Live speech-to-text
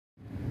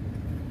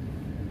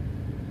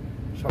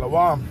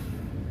Shalom.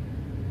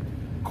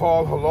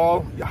 Call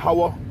halal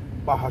Yahweh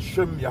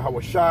Bahashim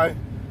Yahweh Shai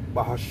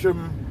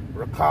Bahashim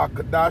Rakah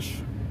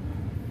Kadash.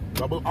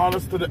 Double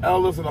honors to the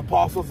elders and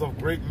apostles of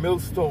Great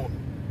Millstone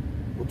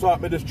who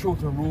taught me this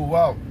truth and rule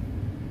well.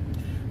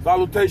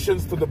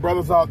 Salutations to the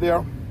brothers out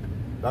there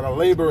that are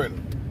laboring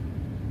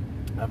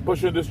and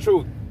pushing this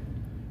truth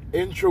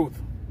in truth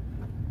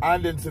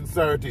and in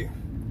sincerity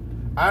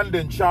and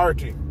in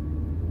charity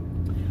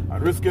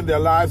and risking their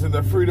lives and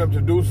their freedom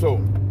to do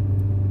so.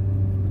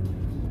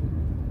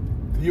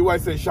 To you I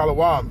say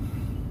Shalom.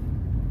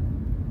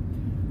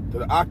 To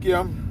the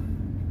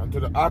Akim and to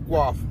the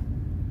Akwaf.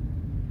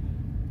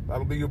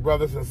 That'll be your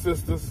brothers and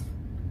sisters.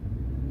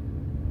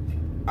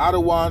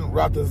 Adawan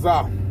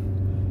Ratazah.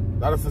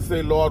 That is to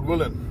say, Lord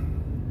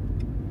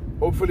willing.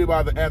 Hopefully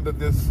by the end of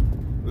this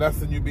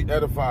lesson you'll be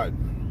edified.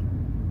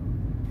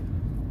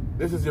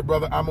 This is your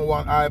brother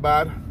Amawan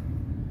Ibad.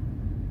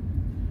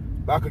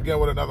 Back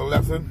again with another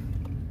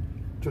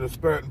lesson to the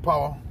spirit and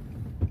power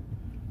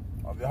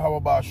of Yahweh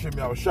Ba'ashim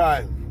Yahweh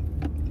Shai,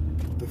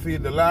 to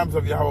feed the lambs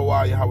of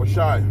Yahweh Yahweh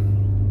Shai.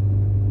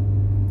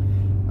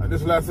 And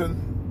this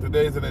lesson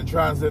today is in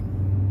transit,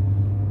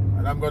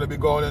 and I'm going to be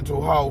going into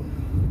how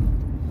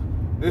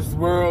this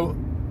world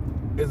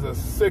is a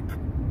sick,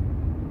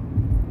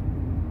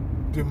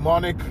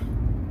 demonic,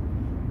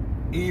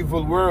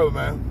 evil world,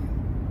 man.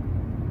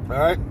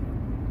 Alright?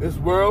 This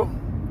world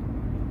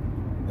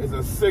is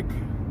a sick,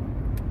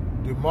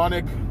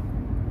 demonic,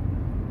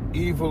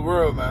 evil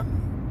world, man.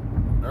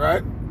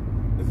 Alright?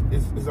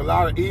 It's a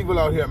lot of evil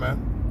out here,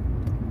 man.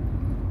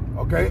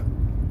 Okay?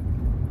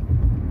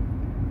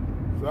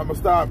 So I'm going to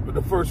start with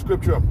the first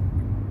scripture.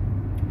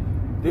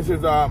 This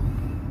is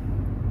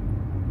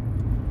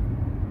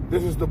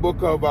the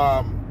book of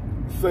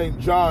St.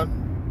 John,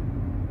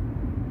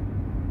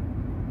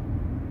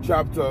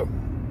 chapter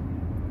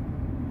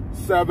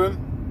 7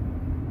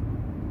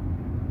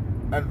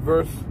 and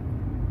verse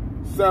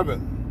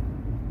 7.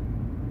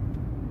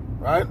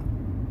 Right?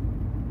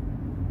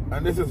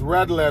 And this is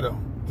red letter.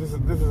 This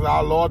is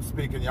our Lord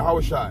speaking,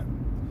 Yahweh Shai.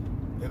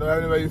 You know,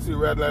 anywhere you see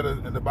red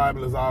letter in the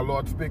Bible is our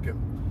Lord speaking.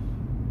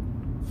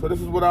 So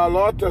this is what our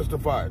Lord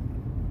testified.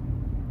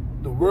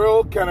 The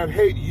world cannot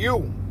hate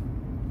you,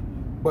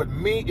 but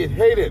me it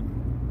hated,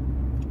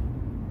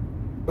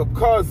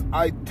 because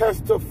I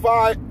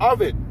testify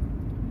of it,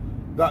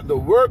 that the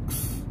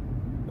works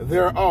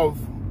thereof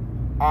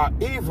are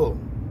evil.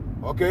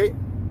 Okay?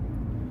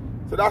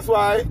 So that's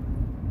why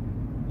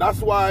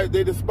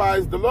they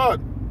despised the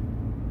Lord,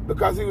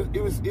 because he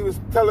was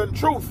telling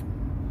truth.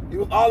 He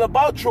was all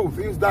about truth.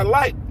 He was that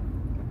light.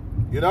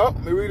 You know?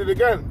 Let me read it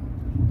again.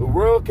 The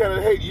world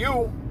cannot hate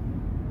you,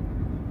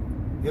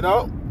 you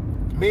know,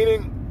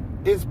 meaning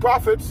his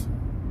prophets.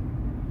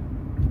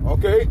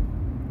 Okay?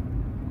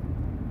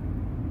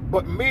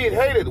 But me it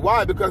hated.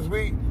 Why? Because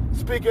we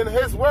speak in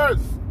his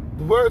words,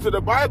 the words of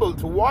the Bible,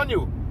 to warn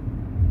you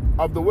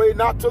of the way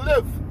not to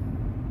live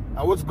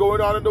and what's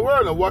going on in the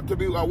world and what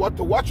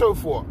to watch out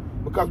for,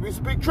 because we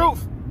speak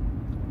truth.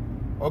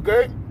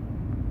 Okay?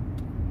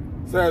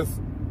 Says,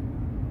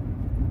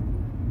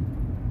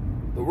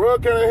 the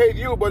world cannot hate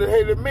you, but it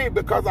hated me,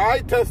 because I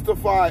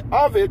testify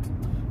of it,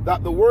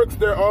 that the works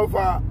thereof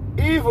are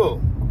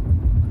evil.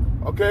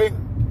 Okay?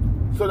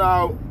 So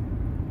now,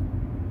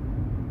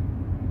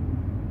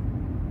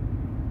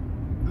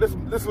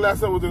 this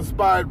lesson was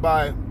inspired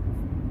by 2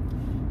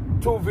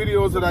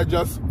 videos that I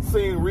just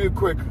seen real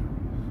quick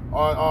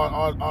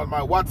on my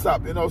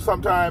WhatsApp. You know,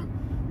 sometimes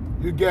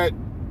you get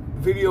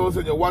videos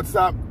in your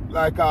WhatsApp,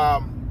 like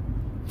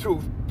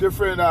through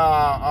different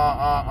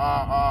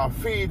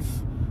feeds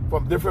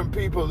from different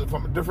people,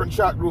 from different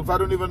chat groups. I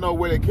don't even know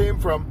where they came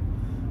from,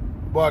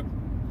 but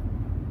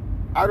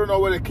I don't know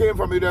where they came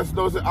from. You just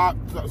know that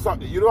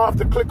you don't have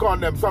to click on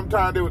them.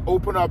 Sometimes they would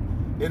open up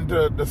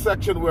into the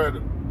section where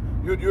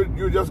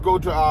you just go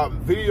to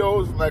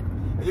videos, like,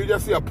 and you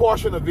just see a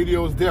portion of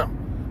videos there.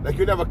 Like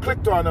you never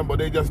clicked on them, but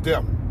they just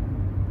there.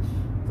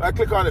 So I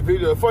click on the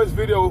video. The first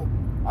video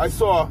I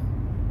saw,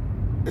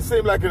 it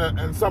seemed like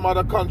in some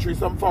other country,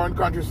 some foreign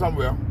country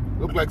somewhere.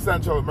 Looked like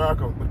Central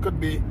America, but it could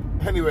be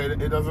anyway.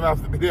 It doesn't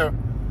have to be there.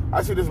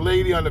 I see this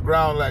lady on the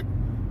ground, like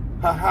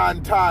her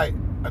hand tied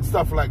and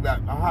stuff like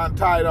that. Her hand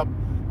tied up,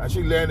 and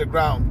she lay on the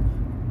ground.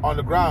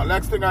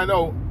 Next thing I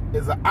know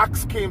is an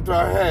axe came to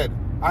her head.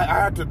 I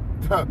had to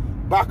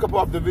back up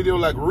off the video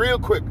like real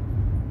quick.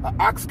 An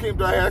axe came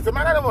to her head. I said,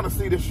 man, I don't want to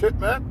see this shit,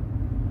 man.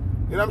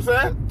 You know what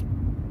I'm saying?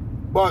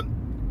 But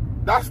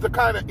that's the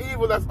kind of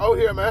evil that's out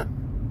here, man.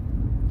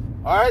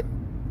 Alright?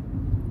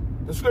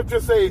 The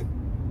scriptures say,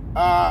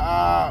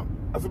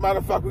 as a matter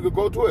of fact, we could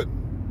go to it.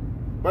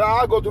 But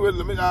I'll go to it.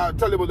 Let me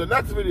tell you about the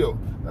next video.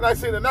 Then I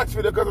see the next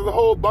video, because there's a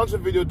whole bunch of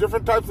video,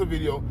 different types of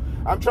video.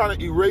 I'm trying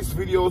to erase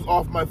videos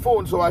off my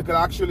phone so I can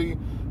actually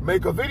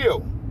make a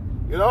video.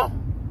 You know?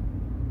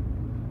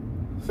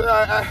 So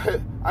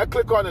I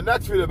click on the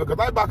next video, because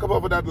I back up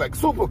over that like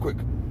super quick.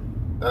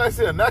 Then I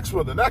see the next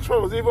one. The next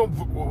one was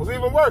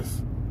even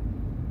worse.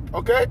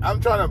 Okay?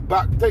 I'm trying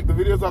to take the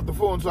videos off the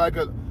phone so I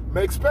could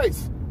make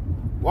space.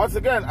 Once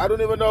again, I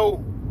don't even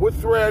know what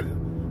thread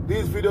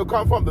these videos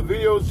come from. The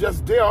videos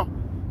just there.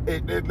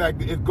 It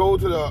go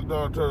to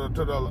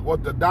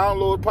the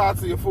download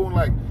parts of your phone.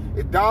 Like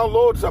it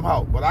downloads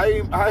somehow, but I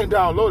ain't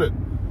downloaded.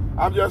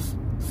 I'm just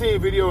seeing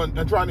video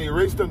and trying to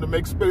erase them to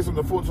make space on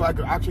the phone so I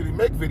can actually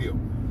make video.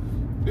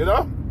 You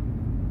know.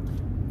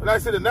 And I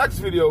see the next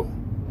video.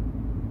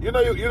 You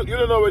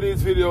don't know where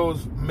these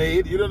videos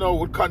made. You don't know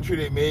what country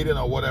they made in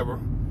or whatever.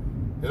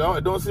 You know,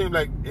 it don't seem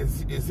like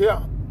it's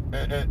here,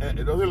 and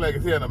it don't seem like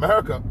it's here in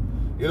America.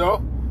 You know,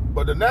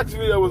 but the next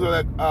video was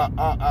like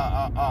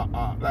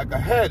a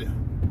head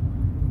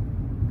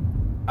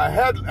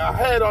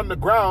on the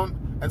ground,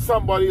 and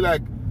somebody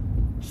like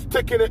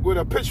sticking it with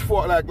a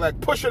pitchfork,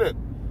 like pushing it,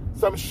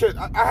 some shit.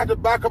 I had to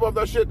back up of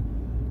that shit,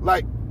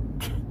 like.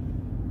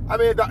 I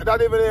mean,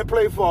 that even didn't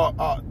play for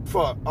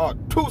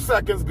 2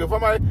 seconds. If I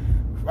might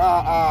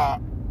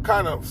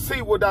kind of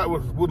see what that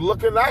would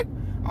looking like,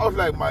 I was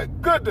like, my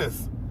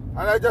goodness. And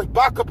I just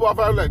back up off.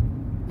 I was like,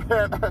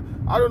 man,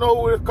 I don't know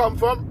who it come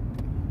from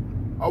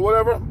or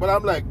whatever, but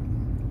I'm like,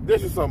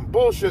 this is some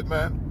bullshit,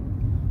 man.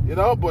 You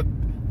know, but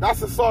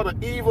that's the sort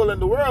of evil in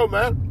the world,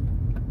 man.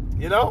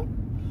 You know,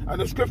 and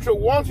the scripture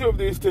warns you of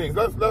these things.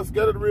 Let's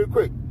get it real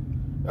quick.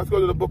 Let's go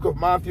to the book of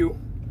Matthew,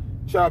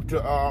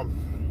 chapter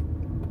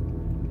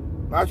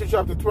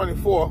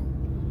 24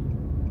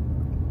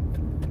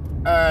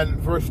 and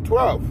verse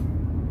 12,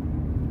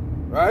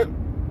 right?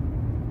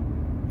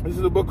 This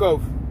is the book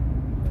of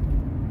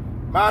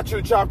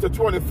Matthew chapter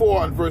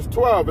 24 and verse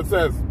 12. It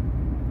says,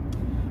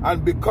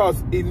 and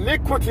because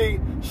iniquity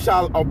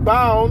shall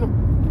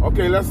abound.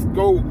 Okay, let's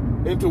go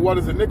into what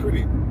is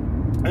iniquity.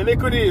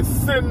 Iniquity is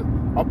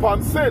sin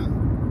upon sin.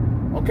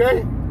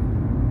 Okay?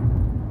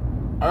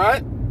 All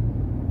right?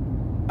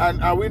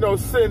 And we know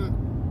sin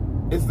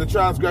is the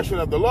transgression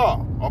of the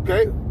law,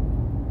 okay?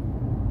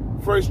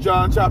 1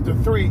 John chapter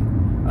 3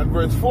 and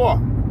verse 4,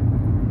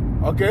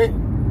 okay?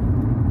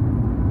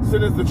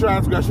 Sin is the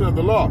transgression of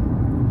the law.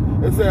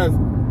 It says,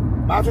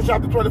 Matthew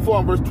chapter 24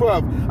 and verse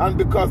 12, and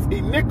because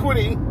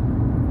iniquity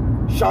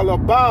shall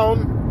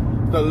abound,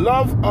 the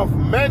love of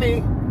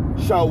many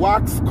shall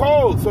wax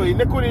cold. So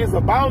iniquity is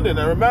abounding.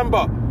 And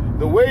remember,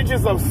 the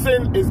wages of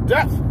sin is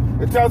death.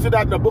 It tells you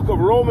that in the book of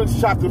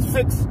Romans chapter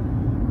 6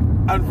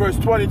 and verse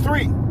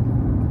 23.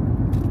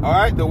 All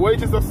right, the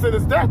wages of sin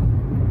is death,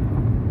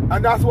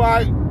 and that's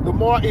why the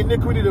more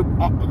iniquity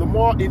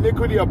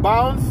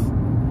abounds,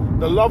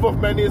 the love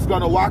of many is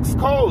gonna wax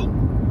cold.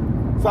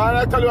 So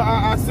I tell you,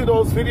 I see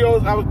those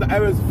videos.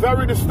 It was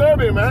very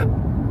disturbing, man.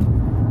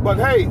 But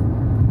hey,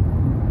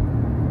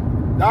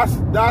 that's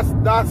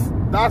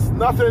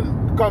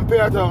nothing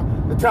compared to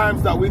the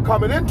times that we're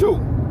coming into.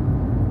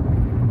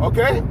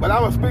 Okay, but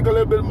I'm gonna speak a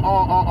little bit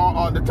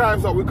on the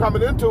times that we're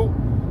coming into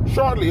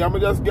shortly. I'm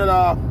gonna just get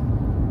a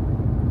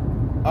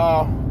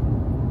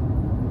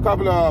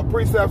couple of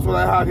precepts that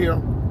I had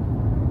here,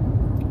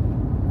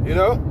 you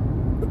know,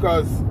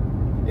 because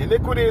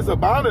iniquity is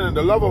abounding and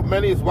the love of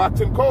many is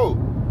waxing cold.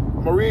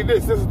 I'm gonna read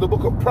this. This is the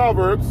book of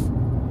Proverbs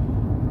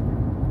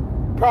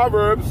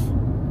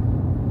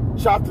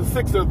chapter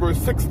 6 and verse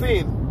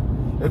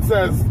 16. It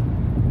says,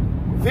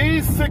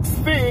 these 6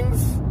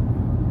 things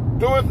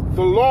doeth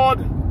the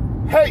Lord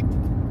hate,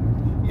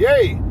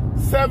 yea,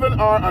 7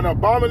 are an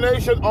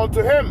abomination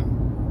unto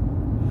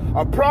him: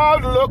 a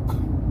proud look,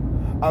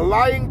 a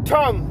lying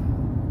tongue,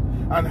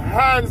 and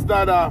hands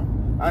that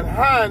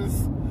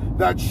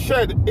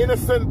shed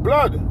innocent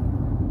blood.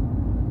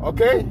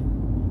 Okay?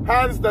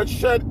 Hands that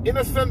shed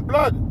innocent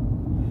blood.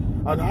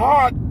 And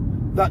heart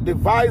that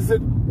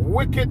deviseth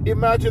wicked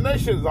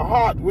imaginations. A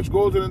heart which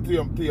goes into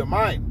your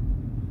mind.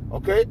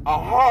 Okay? A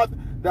heart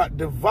that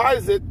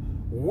deviseth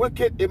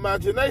wicked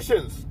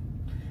imaginations.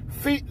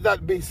 Feet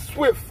that be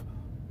swift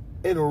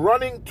in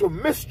running to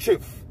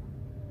mischief.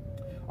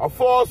 A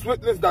false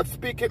witness that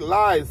speaketh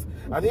lies,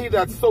 and he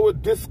that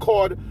soweth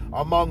discord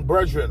among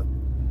brethren.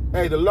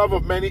 Hey, the love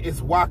of many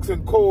is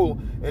waxing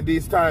cold in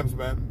these times,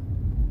 man.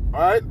 All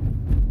right?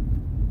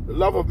 The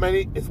love of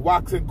many is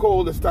waxing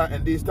cold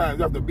in these times.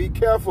 You have to be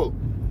careful.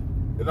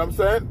 You know what I'm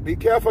saying? Be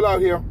careful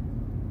out here.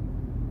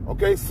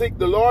 Okay? Seek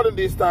the Lord in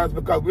these times,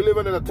 because we're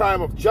living in a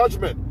time of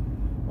judgment.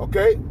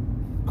 Okay?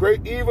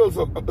 Great evils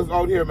is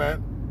out here,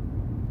 man.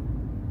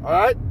 All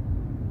right?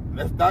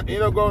 That ain't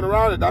no going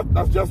around it.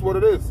 That's just what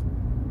it is.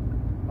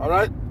 All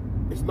right?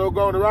 It's no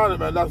going around it,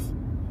 man.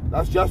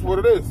 That's just what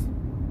it is.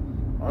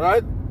 All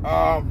right?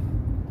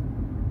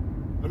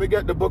 Let me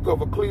get the book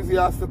of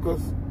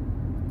Ecclesiasticus.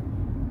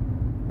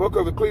 Book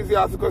of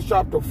Ecclesiasticus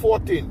chapter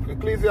 14.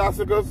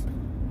 Ecclesiasticus,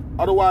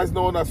 otherwise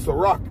known as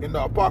Sirach, in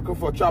the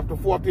Apocrypha chapter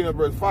 14 and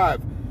verse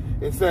 5.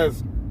 It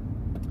says,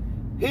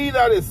 he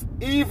that is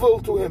evil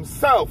to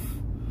himself,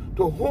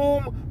 to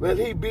whom will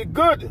he be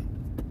good?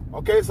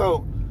 Okay,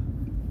 so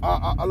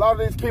a lot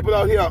of these people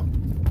out here,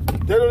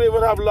 they don't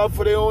even have love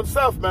for their own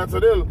self, man. So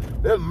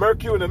they'll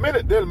murk you in a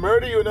minute. They'll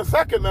murder you in a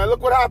second, man.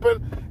 Look what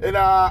happened in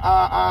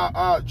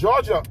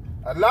Georgia,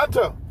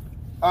 Atlanta.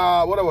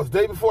 What it was,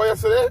 day before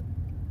yesterday?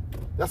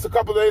 That's a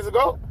couple of days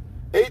ago.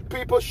 8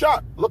 people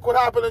shot. Look what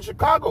happened in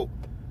Chicago.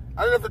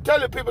 I don't have to tell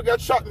you, people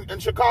get shot in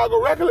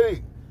Chicago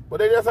regularly. But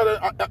they just had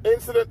an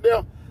incident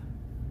there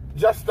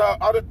just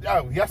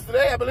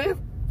yesterday, I believe.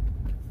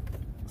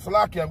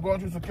 Salaki, I'm going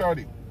through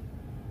security.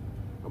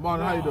 Good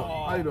morning, how you doing?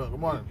 How you doing? Good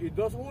morning. It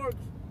does work.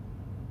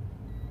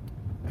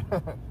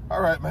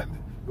 All right, man.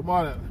 Good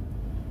morning.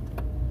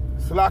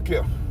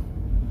 Salakia.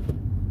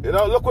 You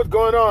know, look what's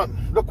going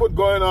on. Look what's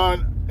going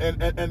on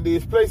in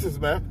these places,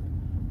 man.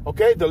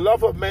 Okay? The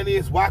love of many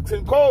is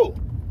waxing cold.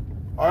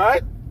 All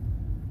right?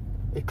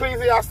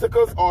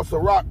 Ecclesiasticus or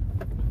Sirach,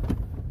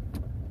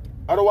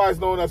 otherwise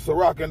known as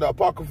Sirach in the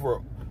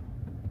Apocrypha,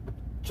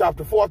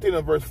 chapter 14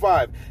 and verse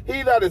 5.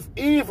 He that is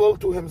evil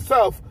to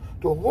himself,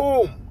 to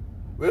whom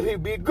will he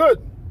be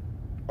good?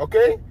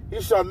 Okay?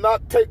 He shall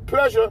not take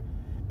pleasure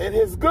in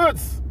his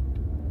goods.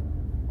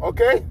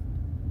 Okay?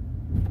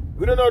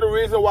 We don't know the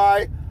reason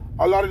why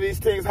a lot of these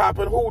things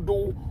happen.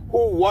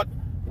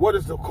 What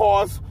is the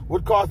cause?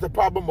 What caused the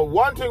problem? But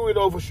one thing we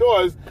know for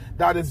sure is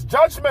that it's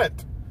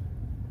judgment.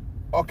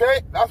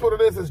 Okay? That's what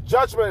it is. It's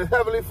judgment. The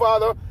Heavenly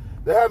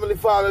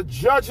Father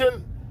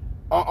judging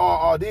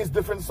these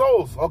different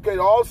souls. Okay?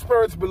 All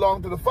spirits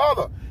belong to the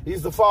Father.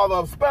 He's the Father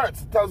of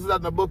spirits. It tells us that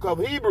in the book of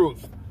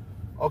Hebrews.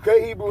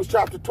 Okay? Hebrews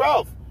chapter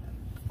 12.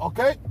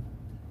 Okay?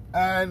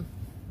 And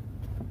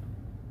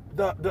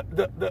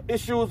the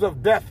issues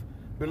of death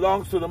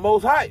belongs to the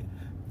Most High.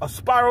 A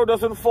sparrow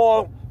doesn't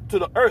fall to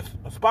the earth.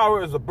 A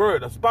sparrow is a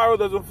bird. A sparrow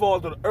doesn't fall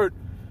to the earth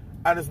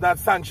and it's not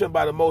sanctioned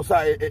by the Most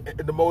High.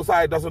 The Most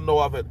High doesn't know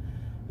of it.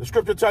 The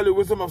scripture tells you,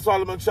 Wisdom of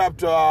Solomon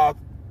chapter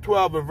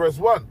 12 and verse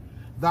 1,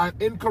 thine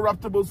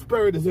incorruptible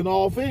spirit is in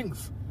all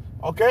things.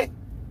 Okay?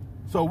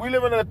 So we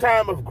live in a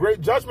time of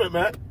great judgment,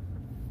 man.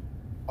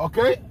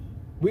 Okay?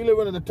 We live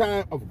in a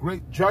time of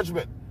great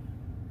judgment.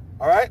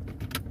 All right?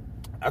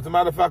 As a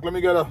matter of fact, let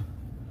me get a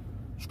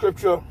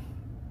scripture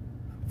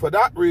for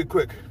that real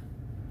quick.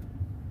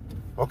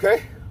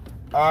 Okay?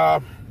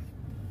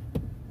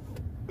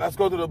 Let's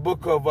go to the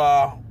book of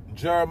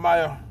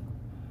Jeremiah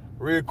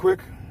real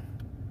quick.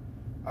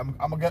 I'm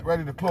going to get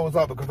ready to close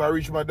out because I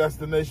reached my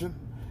destination.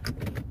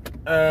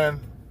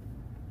 And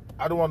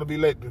I don't want to be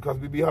late because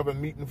we be having a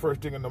meeting first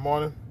thing in the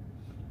morning.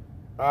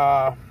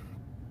 Let's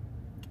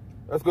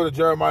go to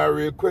Jeremiah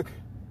real quick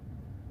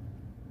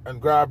and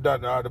grab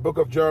that. The book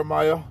of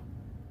Jeremiah.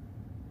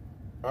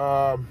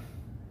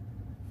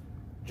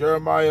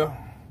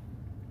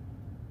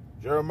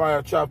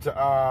 Jeremiah chapter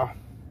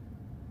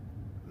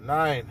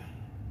 9.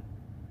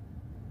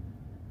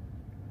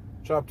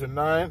 Chapter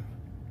 9,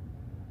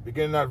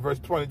 beginning at verse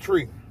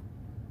 23.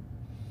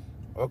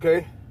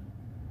 Okay?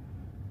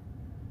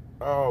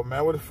 Oh,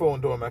 man, what is the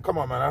phone doing, man? Come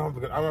on, man. I don't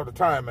have the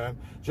time, man.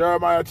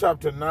 Jeremiah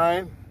chapter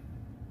 9.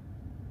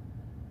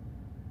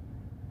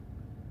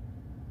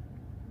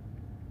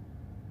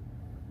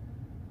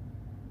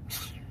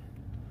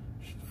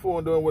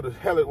 Phone doing what the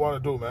hell it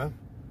want to do, man.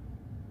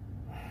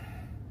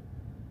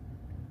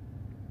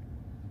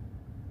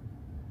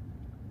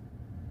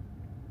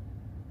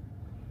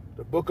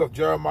 The book of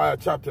Jeremiah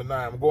chapter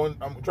 9.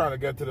 I'm trying to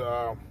get to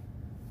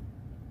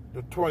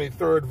the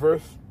 23rd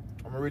verse.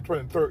 I'm going to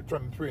read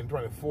 23 and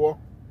 24.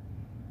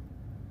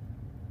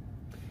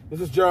 This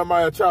is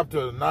Jeremiah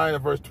chapter 9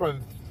 and verse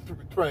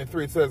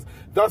 23. It says,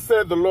 thus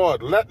said the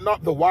Lord, let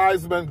not the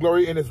wise man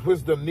glory in his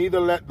wisdom,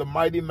 neither let the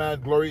mighty man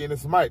glory in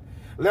his might.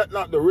 Let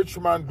not the rich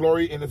man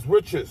glory in his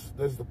riches.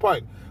 This is the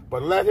point.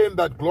 But let him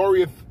that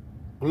glorieth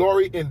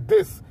glory in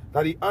this,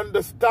 that he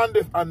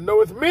understandeth and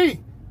knoweth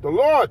me, the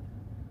Lord,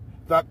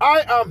 that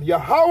I am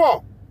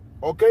Yahweh,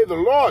 okay, the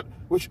Lord,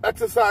 which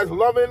exercise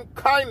loving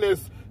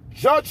kindness,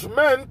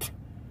 judgment,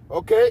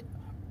 okay,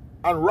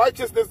 and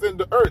righteousness in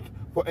the earth.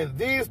 For in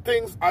these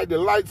things I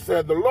delight,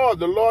 said the Lord.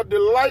 The Lord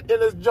delight in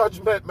his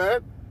judgment,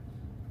 man.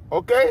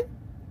 Okay?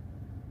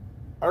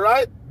 All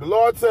right? The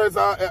Lord says,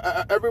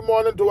 every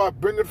morning do I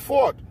bring it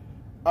forth.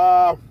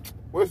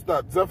 What's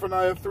that?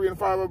 Zephaniah 3 and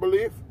 5, I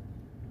believe.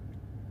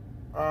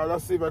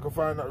 Let's see if I can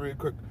find that real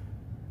quick.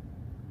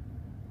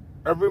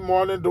 Every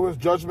morning do his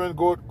judgment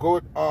go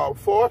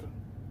forth.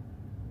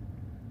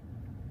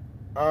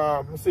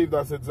 Let's see if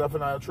that's it.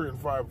 Zephaniah 3 and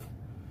 5.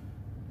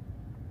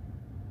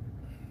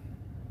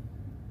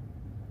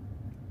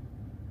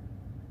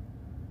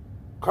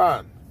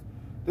 Khan.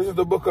 This is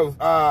the book of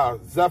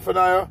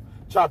Zephaniah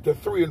chapter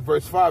 3 and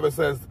verse 5. It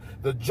says,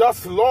 the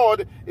just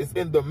Lord is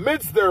in the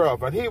midst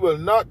thereof, and he will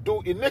not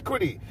do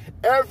iniquity.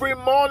 Every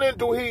morning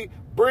do he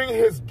bring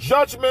his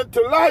judgment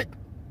to light.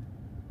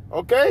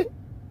 Okay?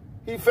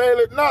 He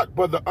faileth not,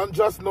 but the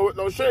unjust know it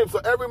no shame. So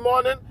every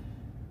morning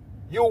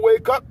you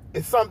wake up,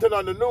 it's something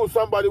on the news.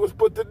 Somebody was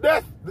put to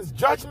death. This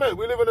judgment.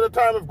 We live in a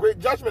time of great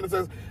judgment. It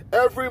says,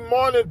 every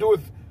morning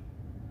doeth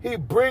he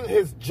bring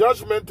his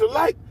judgment to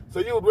light. So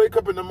you would wake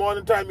up in the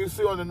morning time, you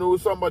see on the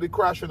news somebody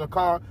crashed in a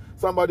car,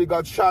 somebody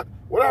got shot,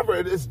 whatever.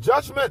 It is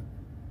judgment.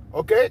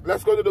 Okay?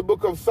 Let's go to the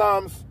book of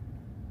Psalms.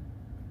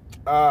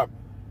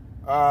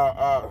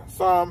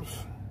 Psalms.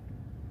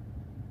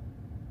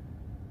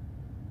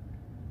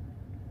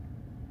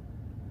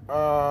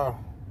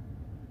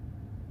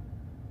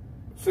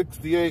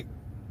 68.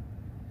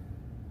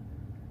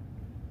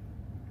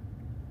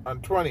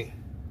 and 20.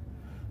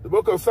 The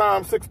book of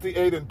Psalm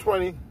 68 and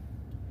 20.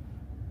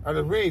 And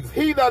it reads,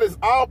 He that is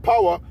our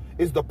power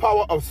is the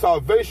power of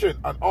salvation,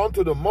 and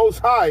unto the Most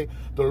High,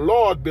 the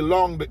Lord,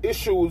 belong the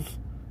issues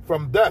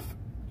from death.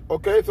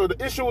 Okay, so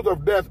the issues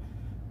of death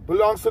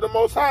belongs to the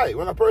Most High.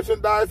 When a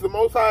person dies, the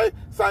Most High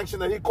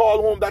sanctioned that he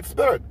called home that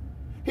spirit.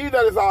 He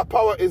that is our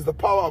power is the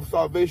power of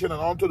salvation,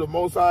 and unto the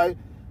Most High,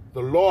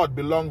 the Lord,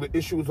 belong the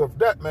issues of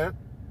death, man.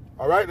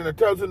 All right, and it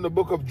tells in the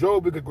book of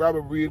Job, we could grab it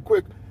real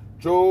quick.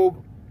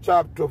 Job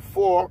chapter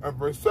 4 and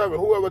verse 7.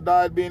 Whoever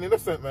died being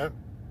innocent, man.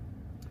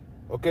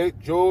 Okay,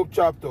 Job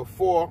chapter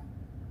 4.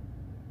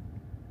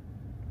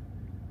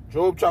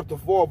 Job chapter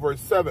 4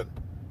 verse 7.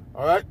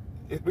 All right,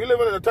 if we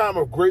live in a time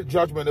of great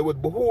judgment, it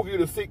would behoove you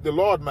to seek the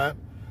Lord, man.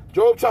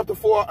 Job chapter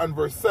 4 and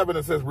verse 7,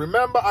 it says,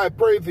 Remember, I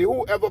pray thee,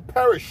 whoever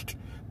perished,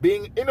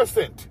 being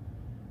innocent.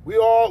 We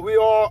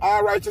all,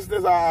 our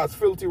righteousness are as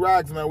filthy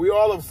rags, man. We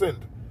all have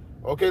sinned.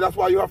 Okay, that's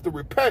why you have to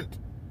repent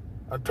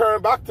and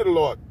turn back to the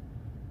Lord.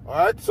 All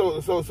right,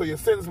 so your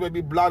sins may be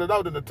blotted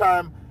out in the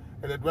time,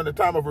 and when the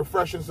time of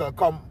refreshing shall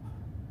come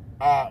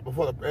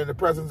in the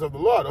presence of the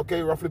Lord.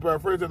 Okay, roughly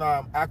paraphrasing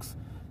Acts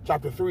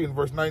chapter 3 and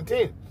verse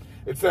 19.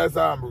 It says,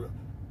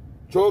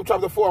 Job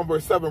chapter 4 and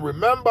verse 7,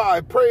 Remember,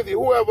 I pray thee,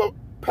 whoever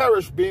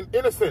perished being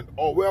innocent,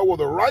 or where were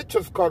the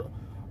righteous cut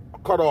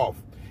off?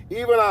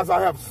 Even as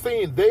I have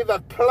seen, they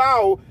that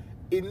plow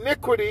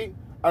iniquity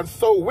and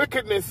sow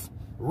wickedness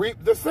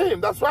reap the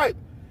same. That's right.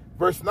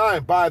 Verse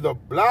 9, By the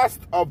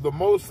blast of the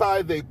Most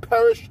High they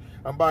perish,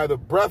 and by the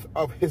breath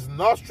of his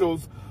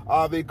nostrils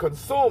are they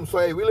consumed. So,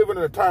 hey, we live in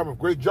a time of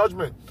great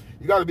judgment.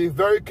 You got to be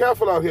very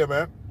careful out here,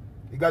 man.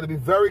 You got to be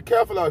very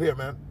careful out here,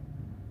 man.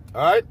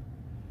 All right?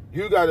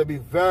 You got to be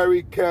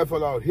very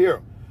careful out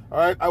here. All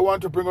right? I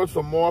want to bring out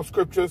some more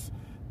scriptures,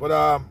 but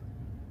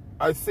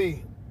I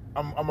see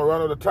I'm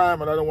around out of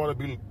time, and I don't want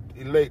to be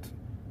late.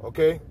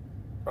 Okay?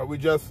 We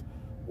just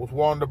was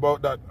warned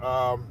about that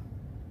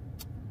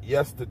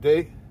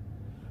yesterday.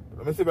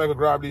 Let me see if I can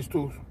grab these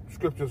two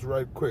scriptures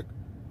right quick.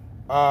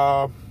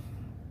 You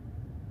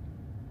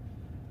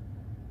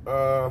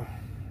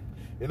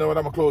know what?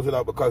 I'm going to close it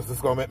out because this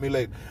is going to make me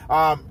late.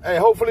 Hey,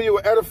 hopefully you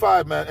were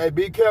edified, man. Hey,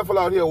 be careful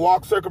out here.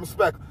 Walk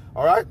circumspect.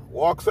 All right?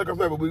 Walk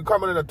circumspect. But we're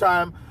coming in a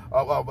time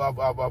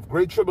of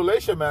great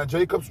tribulation, man.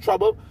 Jacob's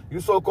trouble.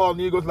 You so-called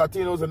Negroes,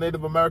 Latinos, and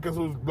Native Americans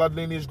whose blood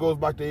lineage goes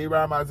back to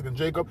Abraham, Isaac, and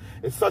Jacob.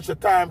 It's such a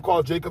time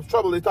called Jacob's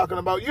trouble. They're talking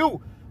about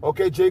you.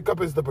 Okay?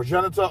 Jacob is the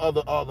progenitor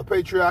of the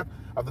patriarch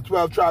of the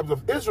 12 tribes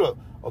of Israel.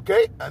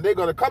 Okay, and they're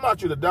going to come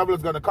at you. The devil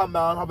is going to come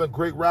down, having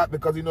great wrath,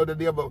 because you know that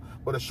they have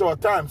but a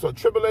short time. So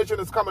tribulation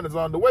is coming, is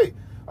on the way.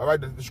 All right,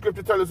 the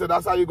scripture tells us that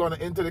that's how you're going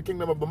to enter the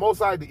kingdom of the Most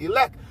High, the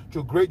elect,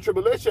 through great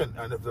tribulation.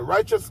 And if the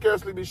righteous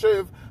scarcely be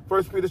shaved,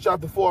 1 Peter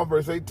chapter 4 and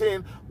verse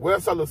 18, where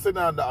shall the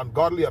sinner and the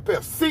ungodly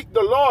appear? Seek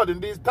the Lord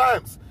in these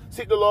times.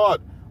 Seek the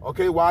Lord,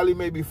 okay, while he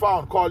may be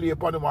found. Call ye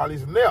upon him while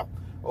he's near.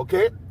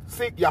 Okay,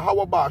 seek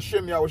Yahweh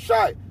Ba'Hashem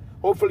Yahushai.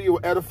 Hopefully you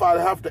were edified.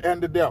 I have to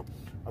end it there.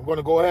 I'm going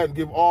to go ahead and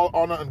give all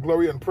honor and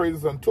glory and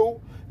praises unto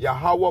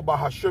Yahweh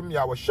Ba'Hashem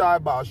Yahushai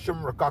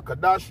Ba'Hashem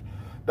Rakakadash.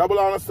 Double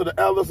honors to the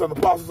elders and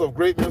apostles of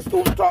greatness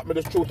who taught me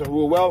this truth and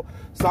rule well.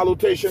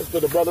 Salutations to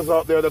the brothers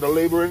out there that are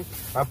laboring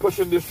and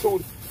pushing this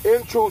truth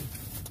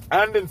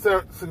and in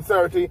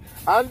sincerity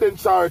and in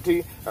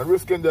charity and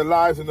risking their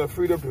lives and their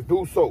freedom to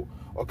do so.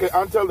 Okay,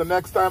 until the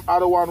next time,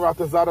 Adawan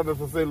Ratazada,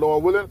 to say,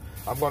 Lord willing,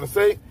 I'm going to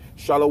say,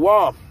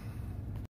 Shalom.